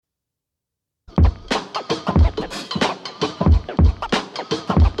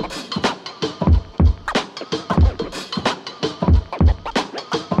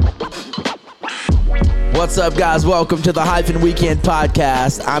What's up, guys? Welcome to the Hyphen Weekend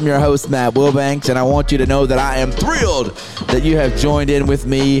Podcast. I'm your host, Matt Wilbanks, and I want you to know that I am thrilled that you have joined in with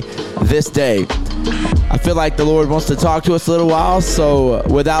me this day. I feel like the Lord wants to talk to us a little while, so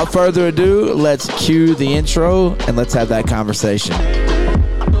without further ado, let's cue the intro and let's have that conversation.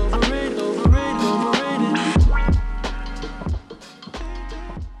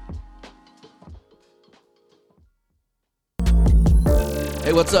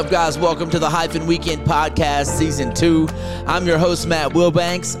 Hey, what's up, guys? Welcome to the Hyphen Weekend Podcast, Season 2. I'm your host, Matt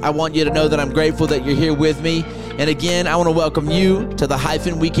Wilbanks. I want you to know that I'm grateful that you're here with me. And again, I want to welcome you to the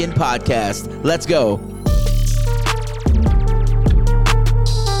Hyphen Weekend Podcast. Let's go.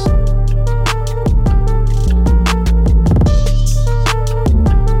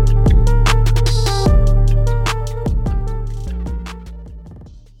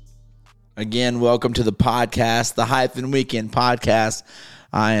 Again, welcome to the podcast, the Hyphen Weekend Podcast.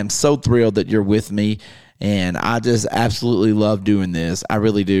 I am so thrilled that you're with me, and I just absolutely love doing this. I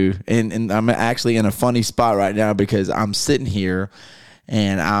really do. And I'm actually in a funny spot right now because I'm sitting here,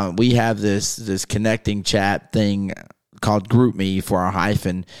 and we have this connecting chat thing called Group Me for our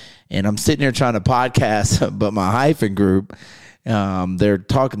Hyphen, and I'm sitting here trying to podcast, but my Hyphen group, they're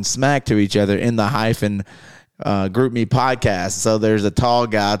talking smack to each other in the Hyphen Group Me podcast. So there's a tall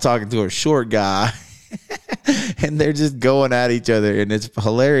guy talking to a short guy and they're just going at each other, and it's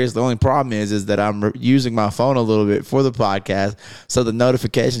hilarious. The only problem is that I'm using my phone a little bit for the podcast, so the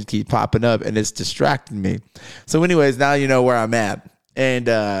notifications keep popping up and it's distracting me. So anyways, now you know where I'm at, and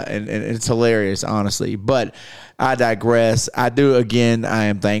it's hilarious, honestly, but I digress. I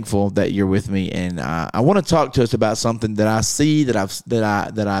am thankful that you're with me, and I want to talk to us about something that I see, that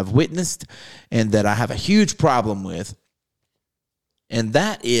I've witnessed, and that I have a huge problem with, and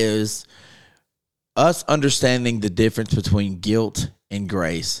that is us understanding the difference between guilt and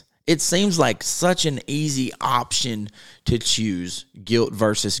grace. It seems like such an easy option to choose, guilt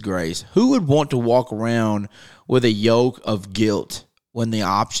versus grace. Who would want to walk around with a yoke of guilt when the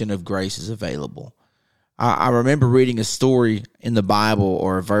option of grace is available? I remember reading a story in the Bible,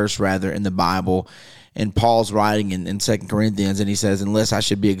 or a verse rather in the Bible, and Paul's writing in 2 Corinthians, and he says, "Unless I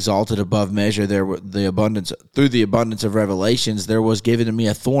should be exalted above measure, through the abundance of revelations, there was given to me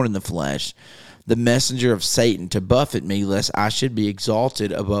a thorn in the flesh, the messenger of Satan, to buffet me, lest I should be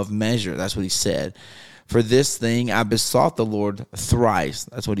exalted above measure." That's what he said. "For this thing I besought the Lord thrice."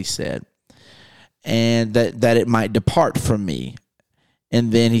 That's what he said. "And that it might depart from me.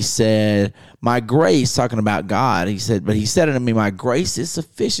 And then he said, my grace," talking about God, he said unto me, "My grace is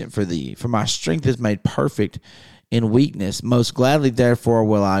sufficient for thee, for my strength is made perfect in weakness. Most gladly, therefore,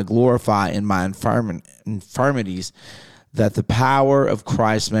 will I glorify in my infirmities, that the power of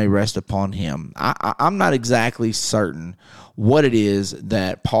Christ may rest upon him." I'm not exactly certain what it is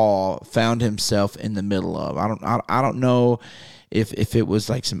that Paul found himself in the middle of. I don't know if it was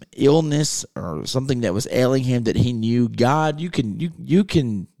like some illness or something that was ailing him, that he knew, God, you can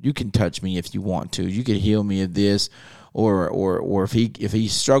touch me if you want to. You can heal me of this, or if he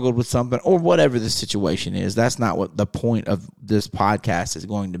struggled with something, or whatever the situation is. That's not what the point of this podcast is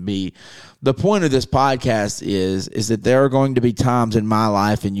going to be. The point of this podcast is that there are going to be times in my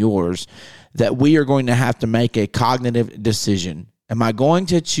life and yours that we are going to have to make a cognitive decision. Am I going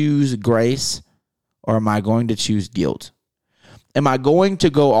to choose grace, or am I going to choose guilt? Am I going to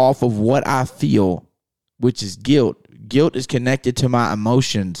go off of what I feel, which is guilt? Guilt is connected to my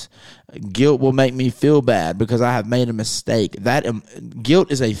emotions. Guilt will make me feel bad because I have made a mistake.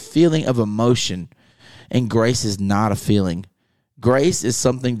 Guilt is a feeling of emotion, and grace is not a feeling. Grace is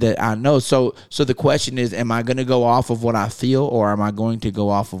something that I know. So the question is, am I going to go off of what I feel, or am I going to go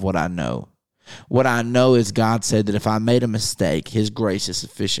off of what I know? What I know is God said that if I made a mistake, his grace is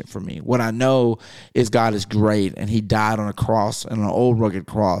sufficient for me. What I know is God is great, and he died on a cross, on an old rugged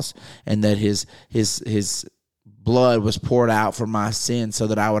cross, and that his blood was poured out for my sins so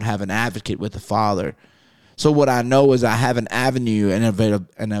that I would have an advocate with the Father. So what I know is I have an avenue,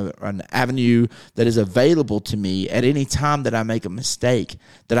 an avenue that is available to me at any time that I make a mistake,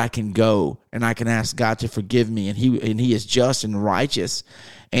 that I can go and I can ask God to forgive me, and he is just and righteous,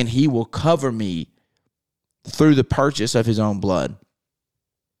 and he will cover me through the purchase of his own blood.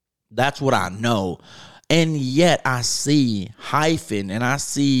 That's what I know. And yet I see hyphen, and I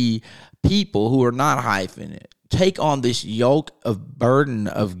see people who are not hyphen take on this yoke of burden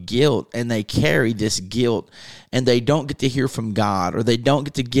of guilt, and they carry this guilt, and they don't get to hear from God, or they don't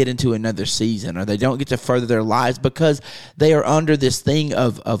get to get into another season, or they don't get to further their lives because they are under this thing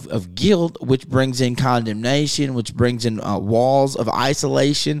of guilt, which brings in condemnation, which brings in walls of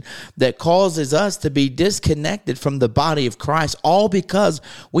isolation that causes us to be disconnected from the body of Christ, all because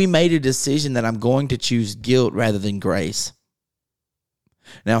we made a decision that I'm going to choose guilt rather than grace.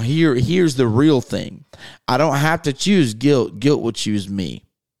 Now, here's the real thing. I don't have to choose guilt. Guilt will choose me.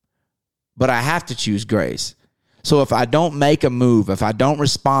 But I have to choose grace. So if I don't make a move, if I don't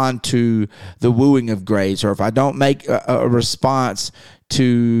respond to the wooing of grace, or if I don't make a response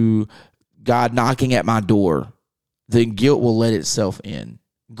to God knocking at my door, then guilt will let itself in.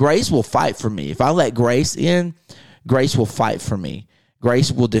 Grace will fight for me. If I let grace in, grace will fight for me.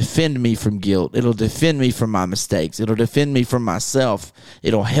 Grace will defend me from guilt. It'll defend me from my mistakes. It'll defend me from myself.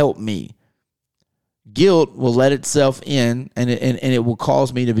 It'll help me. Guilt will let itself in, and it will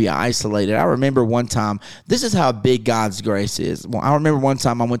cause me to be isolated. I remember one time, this is how big God's grace is. Well, I remember one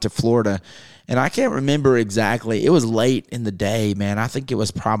time I went to Florida, and I can't remember exactly. It was late in the day, man. I think it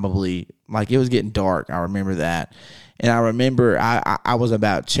was probably, it was getting dark. I remember that. And I remember I was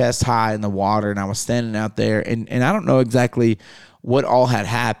about chest high in the water, and I was standing out there, and I don't know exactly what all had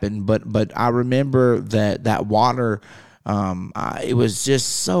happened, but I remember that water, it was just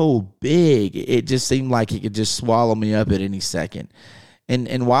so big. It just seemed like it could just swallow me up at any second.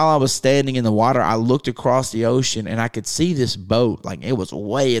 And while I was standing in the water, I looked across the ocean, and I could see this boat. It was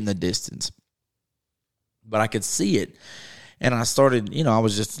way in the distance, but I could see it. And I started, I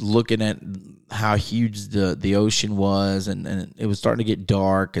was just looking at how huge the ocean was, and it was starting to get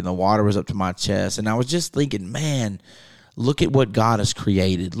dark, and the water was up to my chest. And I was just thinking, man, look at what God has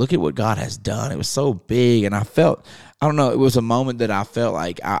created. Look at what God has done. It was so big. And I felt, I don't know, it was a moment that I felt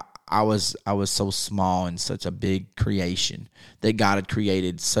like I was so small in such a big creation, that God had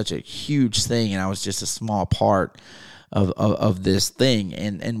created such a huge thing, and I was just a small part of this thing.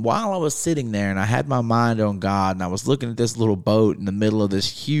 And while I was sitting there and I had my mind on God, and I was looking at this little boat in the middle of this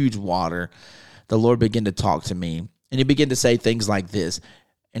huge water, the Lord began to talk to me, and he began to say things like this.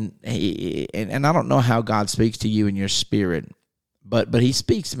 And I don't know how God speaks to you in your spirit, but he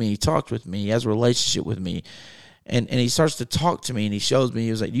speaks to me. He talks with me. He has a relationship with me. And he starts to talk to me, and he shows me.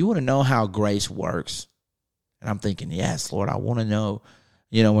 He was like, you want to know how grace works? And I'm thinking, yes, Lord, I want to know.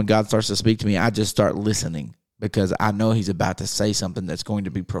 When God starts to speak to me, I just start listening, because I know he's about to say something that's going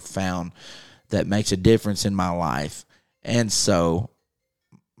to be profound, that makes a difference in my life. And so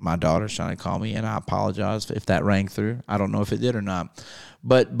my daughter's trying to call me, and I apologize if that rang through. I don't know if it did or not.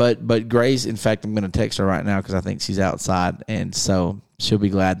 But Grace, in fact, I'm going to text her right now because I think she's outside, and so she'll be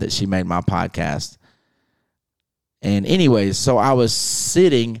glad that she made my podcast. And anyways, so I was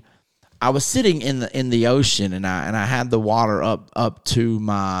sitting in the ocean, and I had the water up to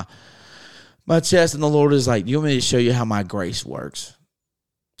my chest, and the Lord is like, "You want me to show you how my grace works?"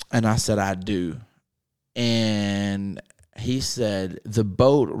 And I said, "I do." And he said, "The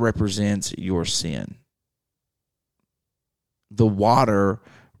boat represents your sin. The water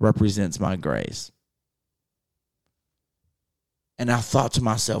represents my grace." And I thought to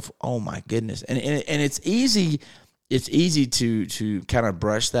myself, "Oh my goodness!" And it's easy to kind of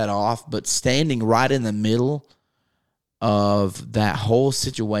brush that off, but standing right in the middle of that whole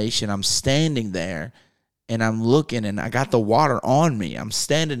situation, I'm standing there, and I'm looking, and I got the water on me. I'm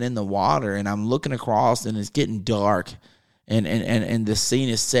standing in the water, and I'm looking across, and it's getting dark. And the scene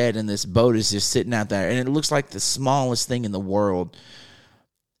is set, and this boat is just sitting out there, and it looks like the smallest thing in the world.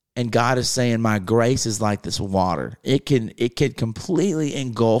 And God is saying, my grace is like this water. It can completely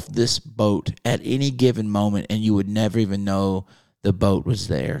engulf this boat at any given moment, and you would never even know the boat was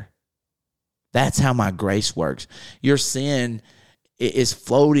there. That's how my grace works. Your sin is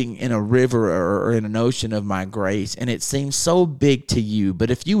floating in a river or in an ocean of my grace, and it seems so big to you.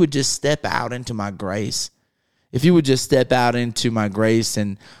 But if you would just step out into my grace, if you would just step out into my grace,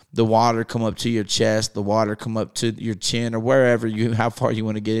 and the water come up to your chest, the water come up to your chin, or wherever how far you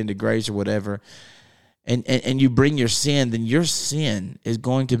want to get into grace or whatever, and you bring your sin, then your sin is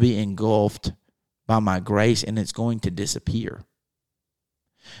going to be engulfed by my grace, and it's going to disappear.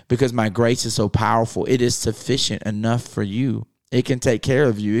 Because my grace is so powerful, it is sufficient enough for you. It can take care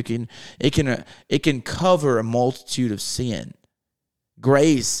of you. It can cover a multitude of sin.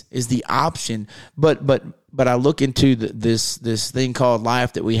 Grace is the option, but I look into this thing called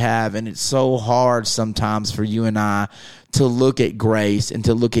life that we have, and it's so hard sometimes for you and I to look at grace and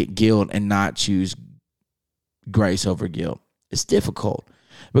to look at guilt and not choose grace over guilt. It's difficult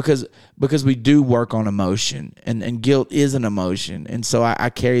because we do work on emotion, and guilt is an emotion. And so I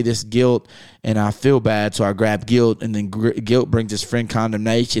carry this guilt and I feel bad, so I grab guilt, and then guilt brings this friend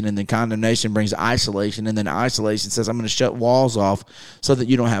condemnation, and then condemnation brings isolation, and then isolation says I'm going to shut walls off so that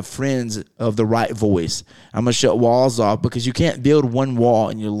you don't have friends of the right voice. I'm going to shut walls off because you can't build one wall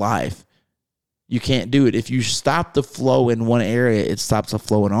in your life. You can't do it. If you stop the flow in one area, it stops the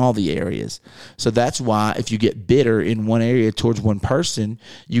flow in all the areas. So that's why if you get bitter in one area towards one person,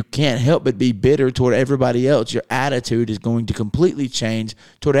 you can't help but be bitter toward everybody else. Your attitude is going to completely change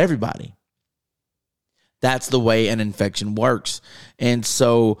toward everybody. That's the way an infection works. And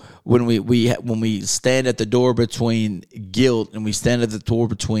so when we stand at the door between guilt and we stand at the door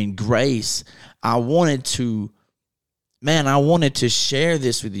between grace, I wanted to share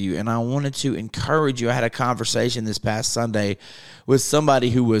this with you, and I wanted to encourage you. I had a conversation this past Sunday with somebody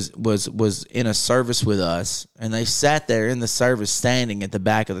who was in a service with us, and they sat there in the service standing at the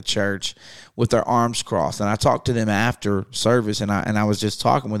back of the church with their arms crossed. And I talked to them after service, and I was just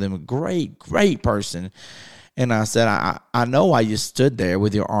talking with them, a great person. And I said, I know why you stood there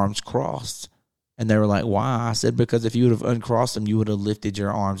with your arms crossed. And they were like, why? I said, because if you would have uncrossed them, you would have lifted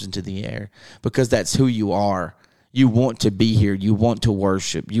your arms into the air, because that's who you are. You want to be here. You want to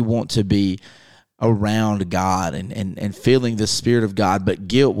worship. You want to be around God and feeling the Spirit of God. But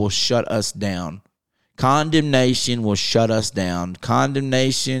guilt will shut us down. Condemnation will shut us down.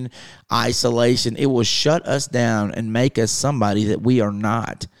 Condemnation, isolation, it will shut us down and make us somebody that we are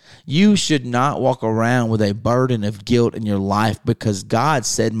not. You should not walk around with a burden of guilt in your life, because God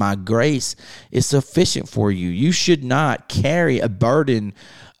said, my grace is sufficient for you. You should not carry a burden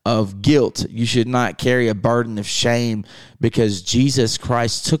of guilt. You should not carry a burden of shame, because Jesus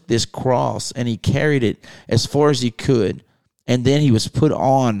Christ took this cross and he carried it as far as he could. And then he was put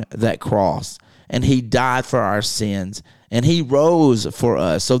on that cross and he died for our sins, and he rose for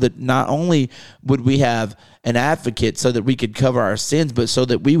us, so that not only would we have an advocate so that we could cover our sins, but so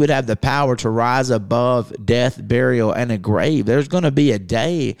that we would have the power to rise above death, burial, and a grave. There's going to be a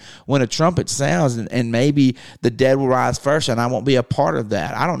day when a trumpet sounds, and maybe the dead will rise first, and I won't be a part of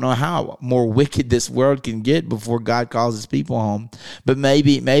that. I don't know how more wicked this world can get before God calls his people home, but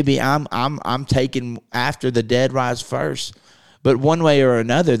maybe I'm taken after the dead rise first. But one way or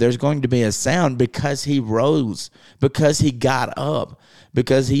another, there's going to be a sound, because he rose, because he got up,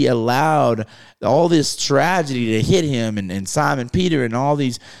 because he allowed all this tragedy to hit him, and Simon Peter and all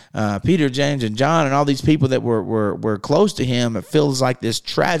these Peter, James, and John, and all these people that were close to him. It feels like this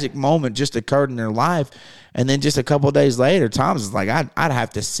tragic moment just occurred in their life. And then just a couple of days later, Thomas is like, I'd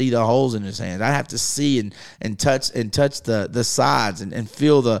have to see the holes in his hands. I'd have to see and touch the sides and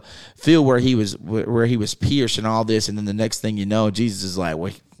feel where he was pierced and all this. And then the next thing you know, Jesus is like,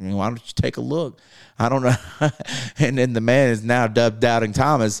 well, why don't you take a look? I don't know. And then the man is now dubbed Doubting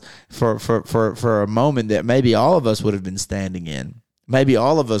Thomas for a moment that maybe all of us would have been standing in. Maybe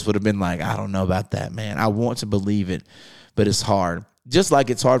all of us would have been like, I don't know about that, man. I want to believe it, but it's hard. Just like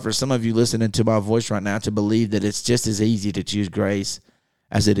it's hard for some of you listening to my voice right now to believe that it's just as easy to choose grace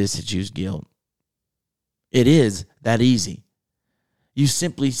as it is to choose guilt. It is that easy. You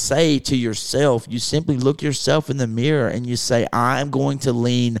simply say to yourself, you simply look yourself in the mirror and you say, I am going to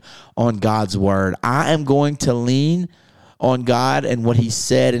lean on God's word. I am going to lean on God and what he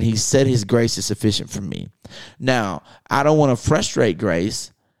said, and he said his grace is sufficient for me. Now, I don't want to frustrate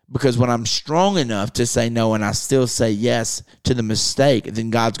grace, because when I'm strong enough to say no and I still say yes to the mistake, then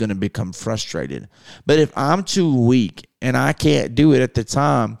God's going to become frustrated. But if I'm too weak and I can't do it at the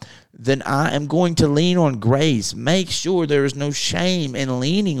time, then I am going to lean on grace. Make sure there is no shame in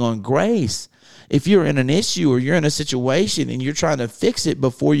leaning on grace. If you're in an issue or you're in a situation and you're trying to fix it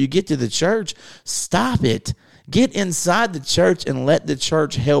before you get to the church, stop it. Get inside the church and let the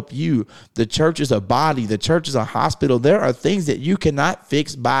church help you. The church is a body. The church is a hospital. There are things that you cannot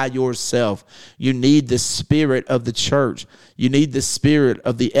fix by yourself. You need the spirit of the church. You need the spirit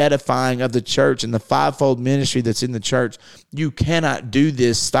of the edifying of the church and the fivefold ministry that's in the church. You cannot do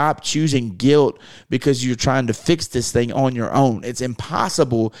this. Stop choosing guilt because you're trying to fix this thing on your own. It's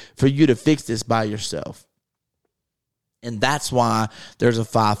impossible for you to fix this by yourself. And that's why there's a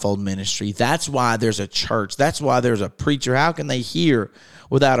fivefold ministry. That's why there's a church. That's why there's a preacher. How can they hear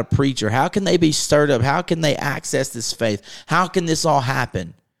without a preacher? How can they be stirred up? How can they access this faith? How can this all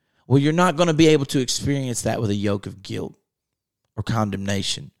happen? Well, you're not going to be able to experience that with a yoke of guilt or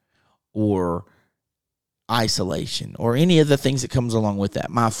condemnation or isolation or any of the things that comes along with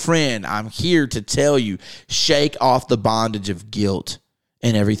that. My friend, I'm here to tell you, shake off the bondage of guilt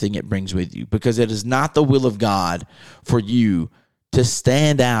and everything it brings with you, because it is not the will of God for you to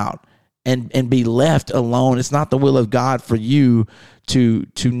stand out and be left alone. It's not the will of God for you to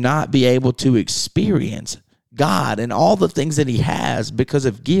not be able to experience God and all the things that he has because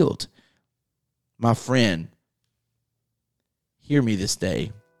of guilt. My friend, hear me this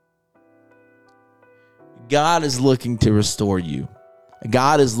day. God is looking to restore you.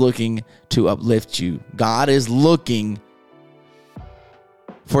 God is looking to uplift you. God is looking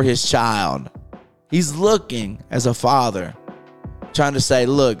for his child. He's looking as a father, trying to say,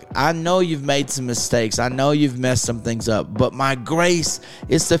 look, I know you've made some mistakes. I know you've messed some things up, but my grace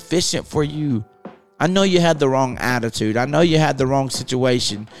is sufficient for you. I know you had the wrong attitude. I know you had the wrong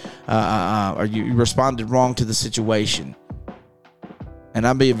situation, or you responded wrong to the situation. And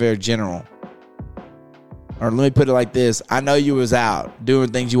I'm being very general. Or let me put it like this. I know you was out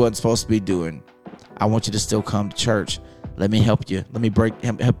doing things you wasn't supposed to be doing. I want you to still come to church. Let me help you. Let me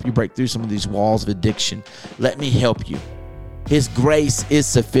help you break through some of these walls of addiction. Let me help you. His grace is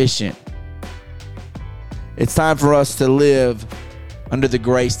sufficient. It's time for us to live under the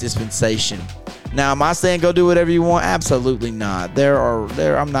grace dispensation. Now, am I saying go do whatever you want? Absolutely not.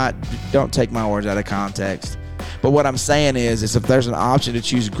 Don't take my words out of context. But what I'm saying is if there's an option to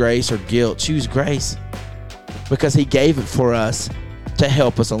choose grace or guilt, choose grace. Because he gave it for us to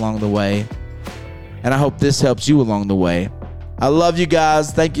help us along the way. And I hope this helps you along the way. I love you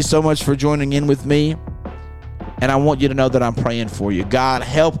guys. Thank you so much for joining in with me. And I want you to know that I'm praying for you. God,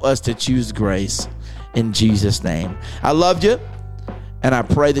 help us to choose grace in Jesus' name. I love you. And I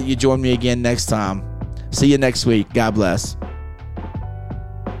pray that you join me again next time. See you next week. God bless.